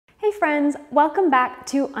Hey friends, welcome back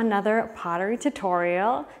to another pottery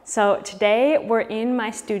tutorial. So today we're in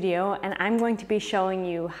my studio and I'm going to be showing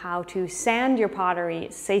you how to sand your pottery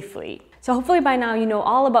safely. So hopefully by now you know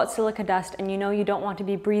all about silica dust and you know you don't want to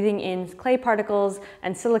be breathing in clay particles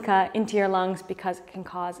and silica into your lungs because it can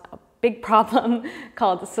cause a big problem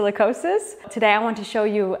called silicosis. Today I want to show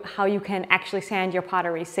you how you can actually sand your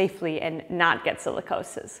pottery safely and not get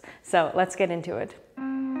silicosis. So let's get into it.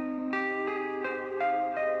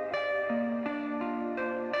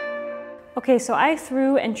 Okay, so I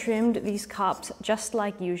threw and trimmed these cups just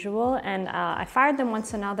like usual, and I fired them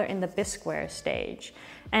once another in the bisqueware stage.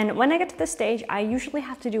 And when I get to this stage, I usually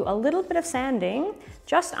have to do a little bit of sanding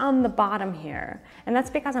just on the bottom here. And that's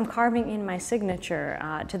because I'm carving in my signature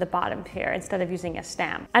to the bottom here instead of using a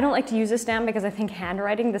stamp. I don't like to use a stamp because I think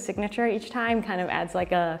handwriting the signature each time kind of adds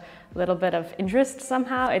like a little bit of interest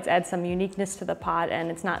somehow. It adds some uniqueness to the pot and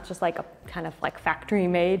it's not just like a kind of like factory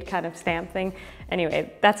made kind of stamp thing.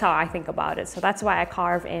 Anyway, that's how I think about it. So that's why I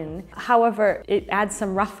carve in. However, it adds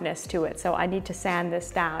some roughness to it. So I need to sand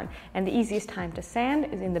this down. And the easiest time to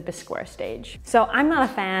sand is in the bisqueware stage. So I'm not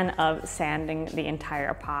a fan of sanding the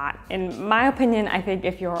entire pot. In my opinion, I think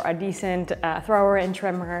if you're a decent thrower and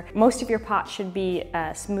trimmer, most of your pot should be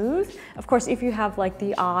smooth. Of course, if you have like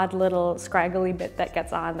the odd little scraggly bit that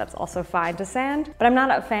gets on, that's also fine to sand. But I'm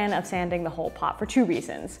not a fan of sanding the whole pot for two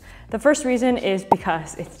reasons. The first reason is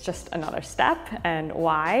because it's just another step, and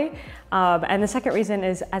why? And the second reason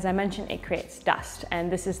is, as I mentioned, it creates dust.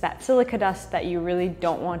 And this is that silica dust that you really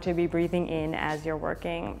don't want to be breathing in as you're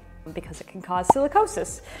working because it can cause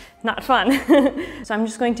silicosis. Not fun. So I'm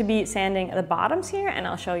just going to be sanding the bottoms here and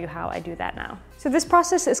I'll show you how I do that now. So this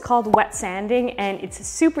process is called wet sanding and it's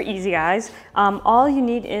super easy, guys. All you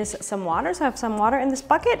need is some water. So I have some water in this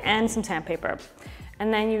bucket and some sandpaper.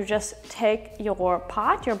 And then you just take your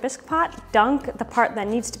pot, your bisque pot, dunk the part that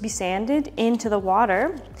needs to be sanded into the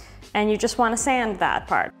water, and you just want to sand that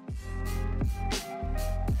part.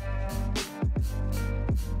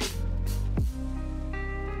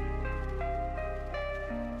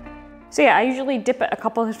 So yeah, I usually dip it a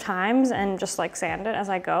couple of times and just like sand it as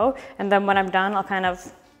I go. And then when I'm done, I'll kind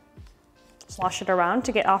of slosh it around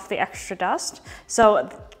to get off the extra dust. So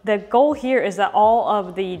the goal here is that all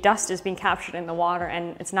of the dust is being captured in the water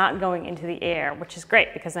and it's not going into the air, which is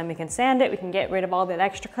great because then we can sand it, we can get rid of all that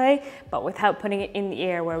extra clay, but without putting it in the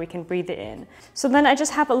air where we can breathe it in. So then I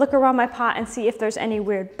just have a look around my pot and see if there's any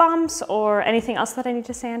weird bumps or anything else that I need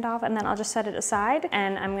to sand off, and then I'll just set it aside.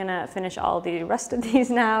 And I'm gonna finish all the rest of these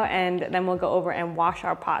now, and then we'll go over and wash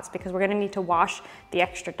our pots because we're gonna need to wash the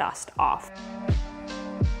extra dust off.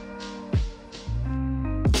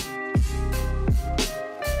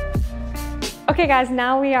 Okay guys,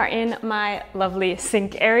 now we are in my lovely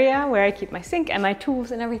sink area where I keep my sink and my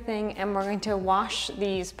tools and everything, and we're going to wash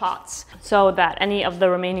these pots so that any of the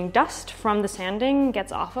remaining dust from the sanding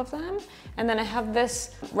gets off of them. And then I have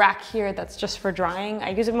this rack here that's just for drying.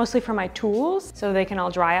 I use it mostly for my tools so they can all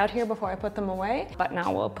dry out here before I put them away. But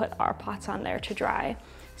now we'll put our pots on there to dry.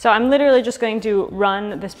 So I'm literally just going to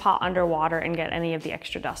run this pot underwater and get any of the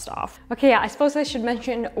extra dust off. Okay, yeah, I suppose I should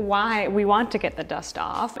mention why we want to get the dust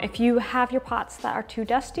off. If you have your pots that are too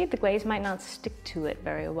dusty, the glaze might not stick to it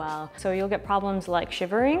very well. So you'll get problems like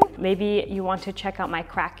shivering. Maybe you want to check out my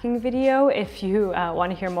cracking video if you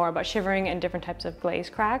want to hear more about shivering and different types of glaze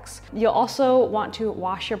cracks. You'll also want to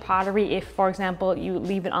wash your pottery if, for example, you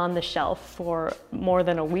leave it on the shelf for more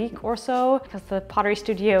than a week or so, because the pottery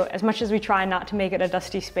studio, as much as we try not to make it a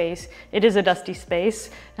dusty space, it is a dusty space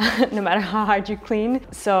no matter how hard you clean.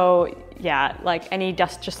 So yeah, like any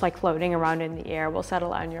dust just like floating around in the air will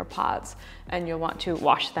settle on your pots, and you'll want to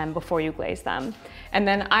wash them before you glaze them. And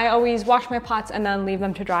then I always wash my pots and then leave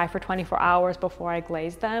them to dry for 24 hours before I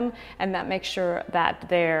glaze them, and that makes sure that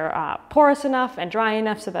they're porous enough and dry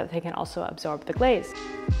enough so that they can also absorb the glaze.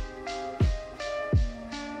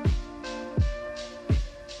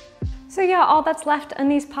 So yeah, all that's left in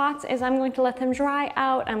these pots is I'm going to let them dry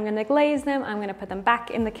out, I'm going to glaze them, I'm going to put them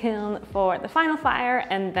back in the kiln for the final fire,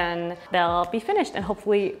 and then they'll be finished and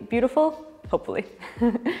hopefully beautiful. Hopefully.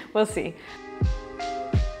 We'll see.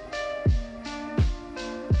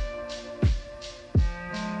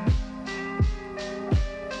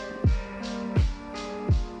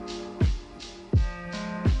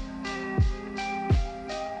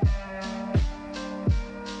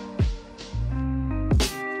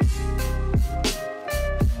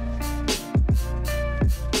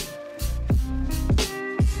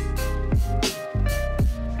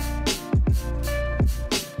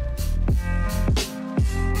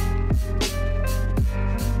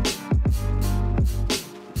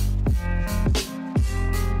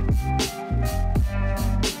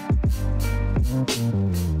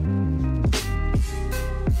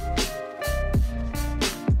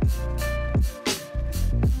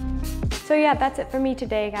 So yeah, that's it for me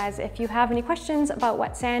today, guys. If you have any questions about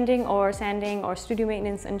wet sanding or studio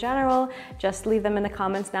maintenance in general, just leave them in the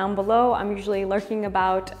comments down below. I'm usually lurking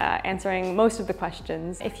about answering most of the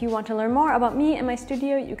questions. If you want to learn more about me and my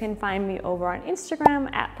studio, you can find me over on Instagram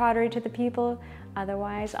at potterytothepeople.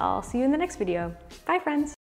 Otherwise, I'll see you in the next video. Bye, friends.